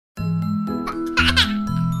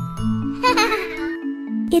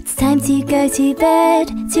It's time to go to bed,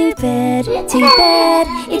 to bed, to bed.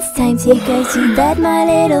 It's time to go to bed, my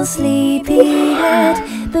little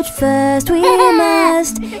sleepyhead. But first we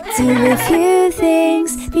must do a few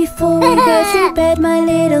things before we go to bed, my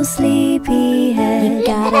little sleepyhead. You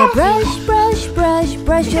gotta brush, brush, brush,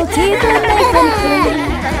 brush your teeth and make them clean.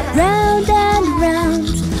 Round and round,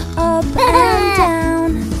 up and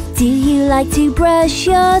down. Do you like to brush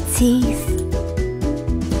your teeth?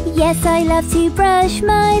 Yes, I love to brush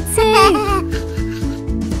my teeth.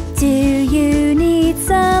 Do you need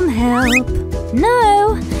some help?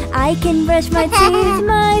 No, I can brush my teeth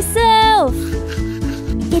myself.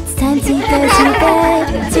 It's time to go to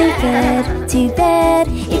bed, to bed, to bed.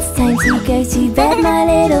 It's time to go to bed, my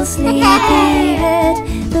little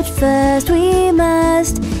sleepyhead. But first we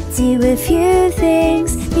must do a few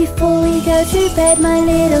things before we go to bed, my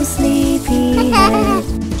little sleepyhead.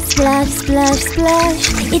 Splash, splash, splash,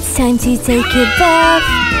 it's time to take a bath.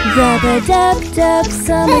 Rub-a-dub-dub,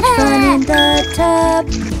 so much fun in the tub.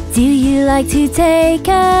 Do you like to take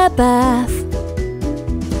a bath?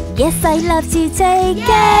 Yes, I love to take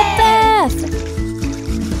a bath.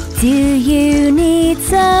 Do you need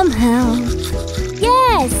some help?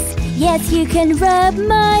 Yes, yes, you can rub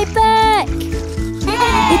my back.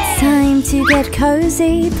 It's time to get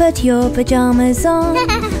cozy, put your pajamas on.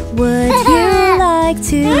 Would you like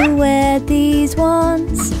to wear these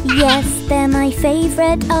ones? Yes, they're my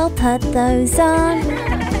favorite, I'll put those on.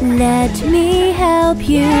 Let me help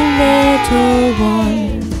you, little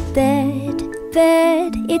one. Bed,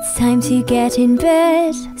 bed, it's time to get in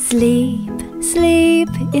bed. Sleep, sleep,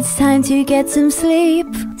 it's time to get some sleep.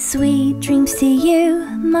 Sweet dreams to you,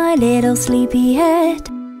 my little sleepyhead.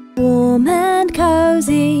 Warm and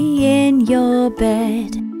cozy in your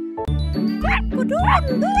bed.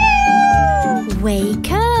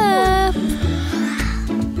 Wake up!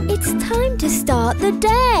 It's time to start the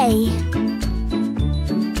day.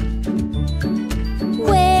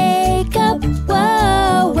 Wake up,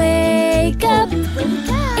 whoa, wake up.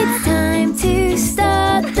 It's time to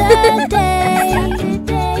start the day.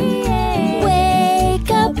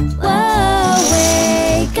 Wake up, whoa,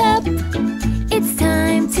 wake up. It's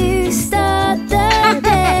time to start the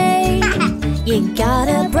day. You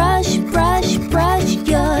gotta brush, brush, brush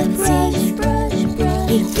your teeth.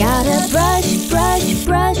 You gotta brush, brush,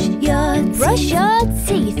 brush your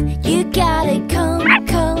teeth. You gotta comb,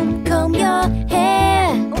 comb, comb your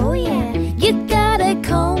hair. Oh yeah. You gotta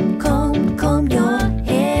comb, comb, comb your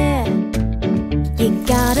hair. You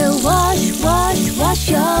gotta wash, wash, wash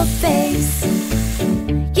your face.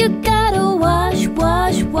 You gotta wash,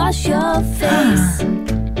 wash, wash your face.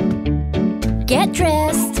 Get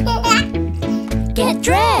dressed. Get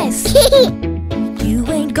dressed. You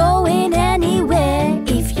ain't going anywhere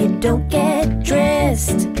if you don't get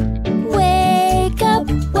dressed. Wake up,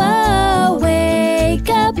 whoa, wake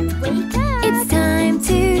up. It's time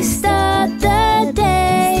to start the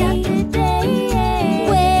day.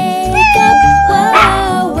 Wake up,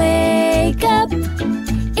 whoa, wake up.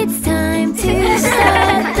 It's time to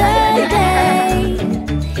start the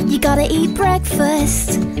day. You gotta eat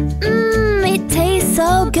breakfast. It tastes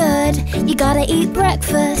so good. You gotta eat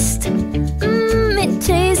breakfast. It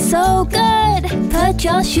tastes so good. Put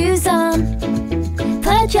your shoes on.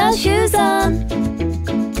 Put your shoes on.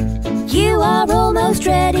 You are almost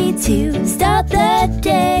ready to start the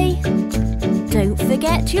day. Don't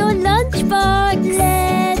forget your lunchbox.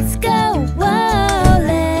 Let's go. Whoa,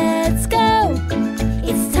 let's go.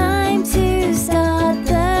 It's time to start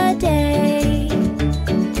the day.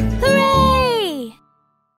 Hooray!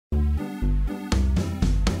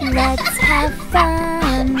 Let's have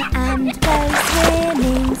fun and go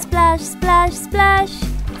swimming. Splash, splash, splash.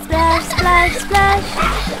 Splash, splash, splash.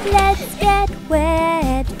 Let's get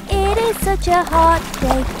wet. It is such a hot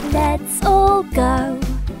day. Let's all go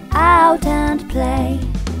out and play.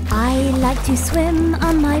 I like to swim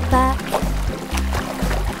on my back.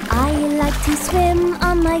 I like to swim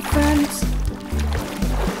on my front.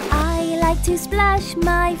 I like to splash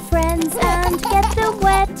my friends and get them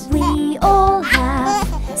wet. We all have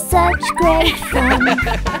such great fun.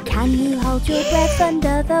 Can you hold your breath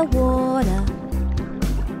under the water?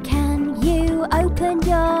 Can you open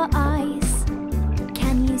your eyes?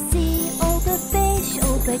 Can you see all the fish,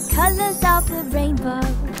 all the colours of the rainbow?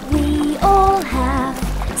 We all have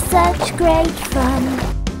such great fun.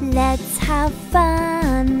 Let's have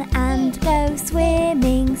fun and go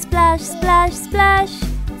swimming. Splash, splash, splash.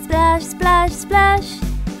 Splash, splash, splash.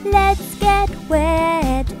 Let's get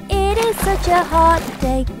wet. It is such a hot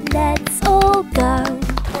day. Let's all go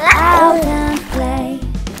out and play.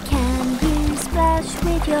 Can you splash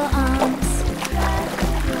with your arms?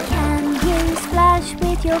 Can you splash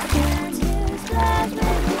with with your feet.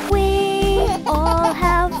 We all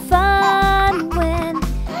have fun when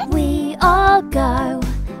we all go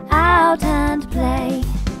out and play.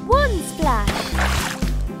 1 splash,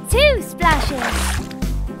 2 splashes,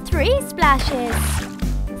 3 splashes,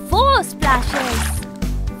 4 splashes,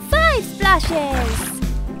 5 splashes.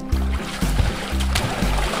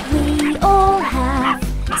 We all have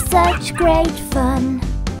such great fun.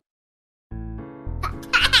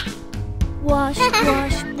 Wash,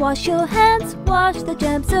 wash, wash your hands, wash the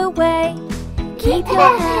germs away. Keep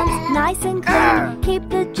your hands nice and clean, keep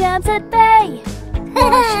the germs at bay.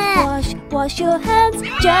 Wash, wash, wash your hands,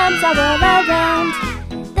 germs are all around.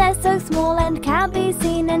 They're so small and can't be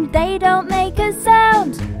seen, and they don't make a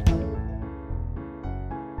sound.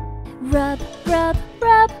 Rub, rub,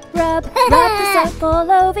 rub, rub, rub the soap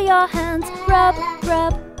all over your hands. Rub,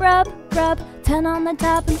 rub, rub, rub, turn on the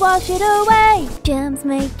tap and wash it away. Germs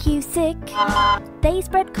make you sick, they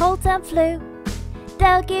spread colds and flu.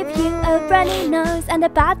 They'll give you a runny nose and a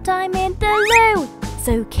bad time in the loo.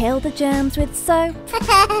 So kill the germs with soap.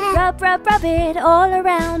 Rub, rub, rub it all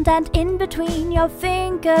around and in between your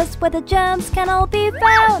fingers where the germs can all be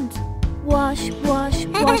found. Wash, wash,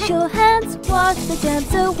 wash your hands, wash the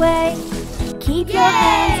germs away. Keep your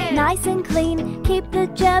hands nice and clean, keep the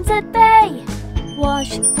germs at bay.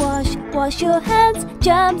 Wash, wash, wash your hands,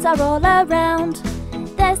 germs are all around.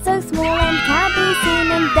 They're so small and can't be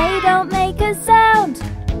seen, and they don't make a sound.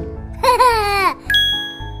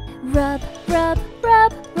 Rub, rub,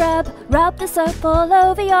 rub, rub, rub the soap all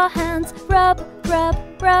over your hands. Rub, rub,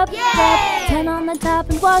 rub, rub, turn on the tap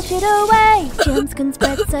and wash it away. Germs can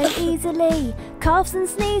spread so easily, coughs and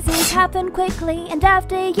sneezes happen quickly, and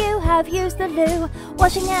after you have used the loo,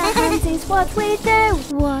 washing our hands is what we do.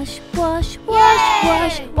 Wash, wash, wash,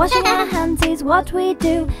 wash, washing our hands is what we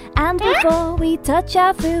do. And before we touch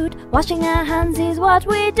our food, washing our hands is what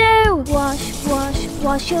we do. Wash, wash,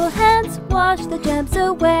 wash your hands, wash the germs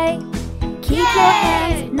away. Keep your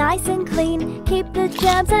hands nice and clean, keep the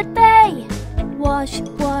germs at bay. Wash,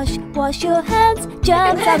 wash, wash your hands,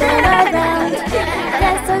 germs are all around.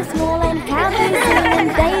 They're so small and can't be seen, and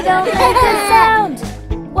they don't make a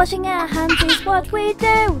sound. Washing our hands is what we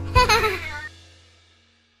do.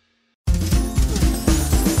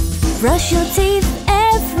 Brush your teeth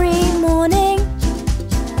every morning.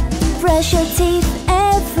 Brush your teeth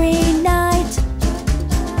every night.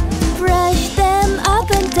 Brush them up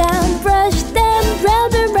and down, brush them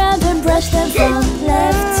round and round, and brush them from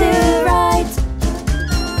left to right.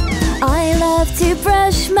 I love to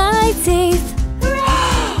brush my teeth.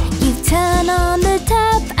 You turn on the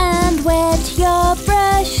tap and wet your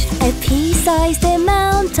brush. A pea-sized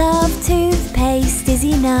amount of toothpaste is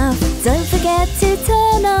enough. Don't forget to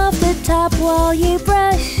turn off the tap while you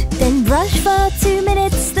brush. Then brush for 2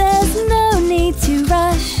 minutes, there's no need to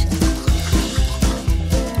rush.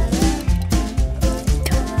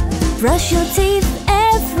 Brush your teeth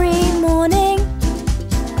every morning.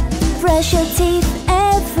 Brush your teeth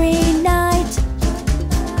every night.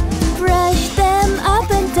 Brush them up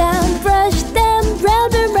and down, brush them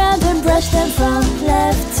round and round, and brush them from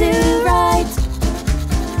left to right.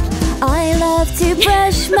 I love to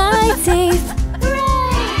brush my teeth.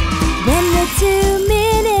 When the 2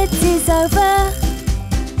 minutes is over,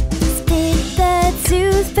 spit the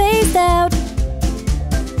toothpaste out.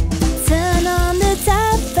 Turn on the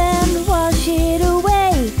tap and wash it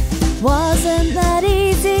away. Wasn't that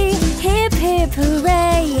easy? Hip hip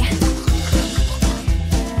hooray!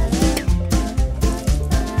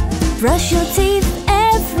 Brush your teeth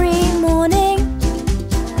every morning.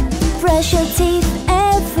 Brush your teeth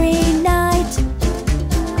every night.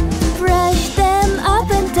 Brush them up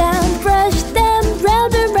and down, brush them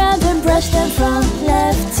round and round, and brush them from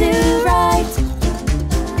left to right.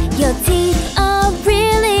 Your teeth are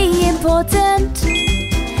really important,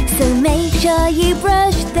 so make sure you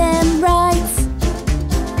brush them right.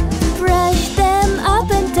 Brush them up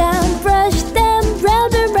and down, brush them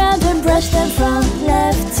round and round, and brush them from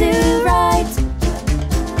left to right.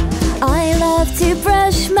 I love to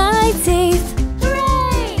brush my teeth.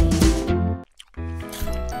 Hooray!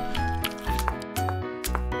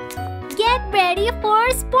 Get ready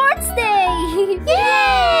for Sports Day!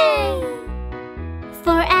 Yay!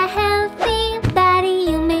 For a healthy body,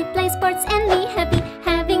 you may play sports and be happy,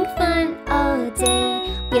 having fun all day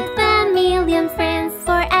with family and friends.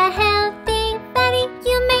 For a healthy body,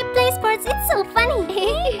 you may play sports, it's so funny.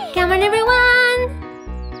 Come on everyone!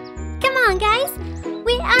 Come on guys!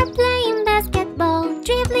 We are playing basketball,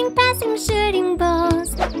 dribbling, passing, shooting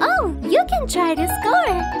balls. Oh, you can try to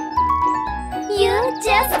score! You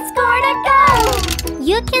just scored a goal!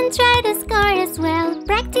 You can try to score as well.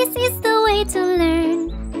 Practice is the way to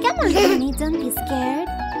learn. Come on, honey, don't be scared.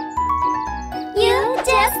 You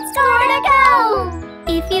just scored a goal!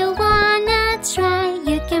 If you wanna try,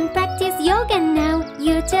 you can practice yoga now.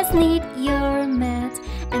 You just need your mat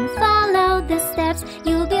and follow the steps.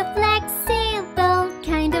 You'll be flexible,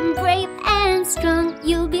 kind and brave and strong.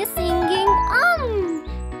 You'll be singing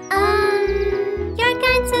You're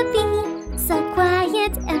going to be so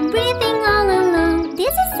quiet and breathing all along.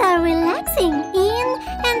 This is so relaxing. In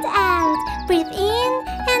and out, breathe in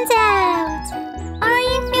and out. Or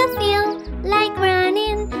if you feel like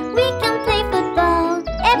running, we can play football.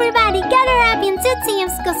 Everybody gather up into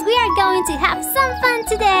teams, cause we are going to have some fun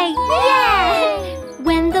today. Yay!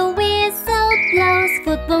 When the whistle blows,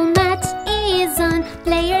 football match is on.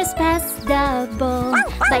 Players pass the ball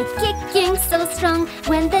by kicking so strong.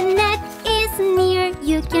 When the net is near,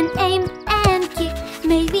 you can aim and kick.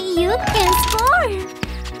 Maybe you can score.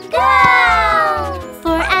 Go!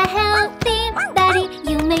 For a healthy body,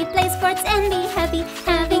 you may play sports and be happy,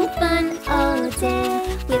 having fun all day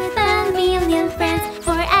with a million friends.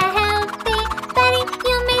 For a healthy body,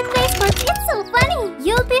 you may play sports. It's so funny.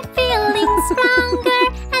 You'll be feeling stronger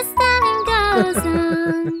as time goes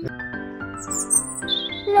on.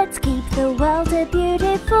 Let's keep the world a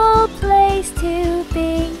beautiful place to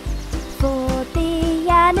be. For the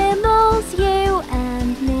animals, you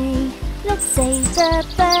and me. Let's save the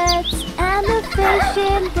birds and the fish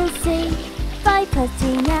in the sea by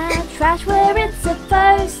putting our trash where it's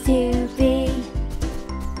supposed to be.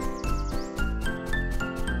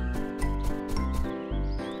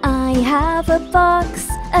 I have a box,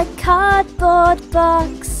 a cardboard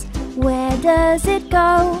box. Where does it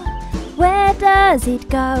go? Where does it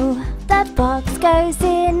go? That box goes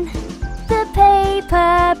in the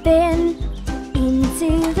paper bin.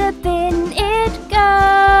 Into the bin it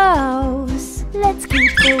goes. Let's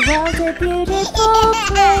keep the world a beautiful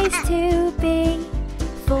place to be.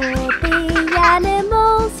 For the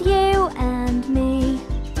animals, you and me.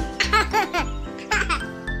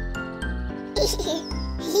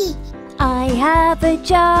 I have a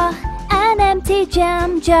jar, an empty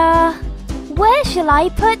jam jar. Where shall I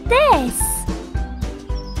put this?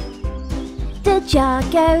 The jar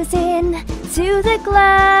goes in to the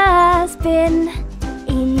glass bin.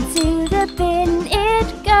 Into the bin it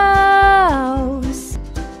goes.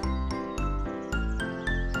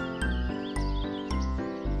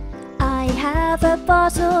 I have a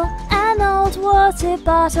bottle, an old water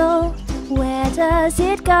bottle. Where does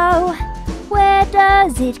it go? Where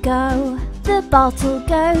does it go? The bottle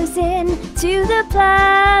goes in to the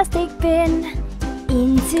plastic bin.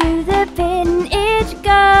 Into the bin it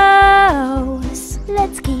goes.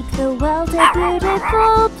 Let's keep the world a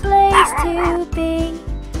beautiful place to be.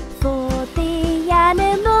 For the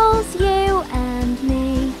animals, you and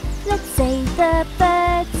me. Let's save the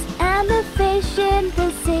birds and the fish in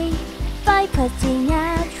the sea by putting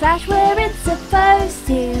our trash where it's supposed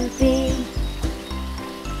to be.